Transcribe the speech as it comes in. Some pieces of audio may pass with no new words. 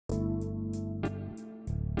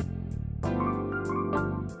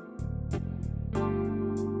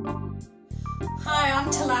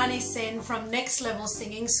Tilarni Senn from Next Level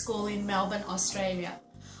Singing School in Melbourne, Australia.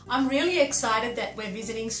 I'm really excited that we're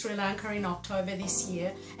visiting Sri Lanka in October this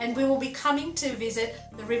year, and we will be coming to visit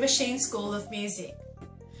the River Sheen School of Music.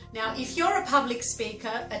 Now, if you're a public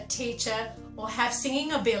speaker, a teacher, or have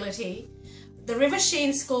singing ability, the River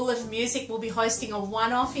Sheen School of Music will be hosting a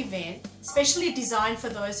one-off event specially designed for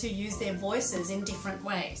those who use their voices in different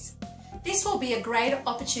ways. This will be a great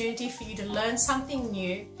opportunity for you to learn something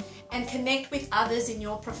new and connect with others in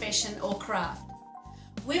your profession or craft.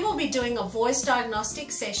 We will be doing a voice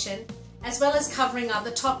diagnostic session as well as covering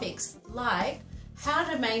other topics like how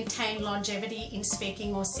to maintain longevity in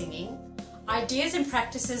speaking or singing, ideas and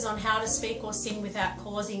practices on how to speak or sing without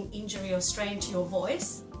causing injury or strain to your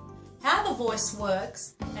voice, how the voice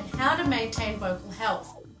works and how to maintain vocal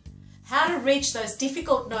health, how to reach those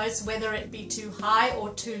difficult notes whether it be too high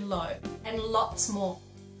or too low, and lots more.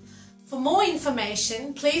 For more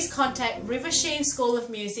information, please contact River Sheen School of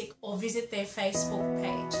Music or visit their Facebook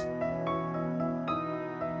page.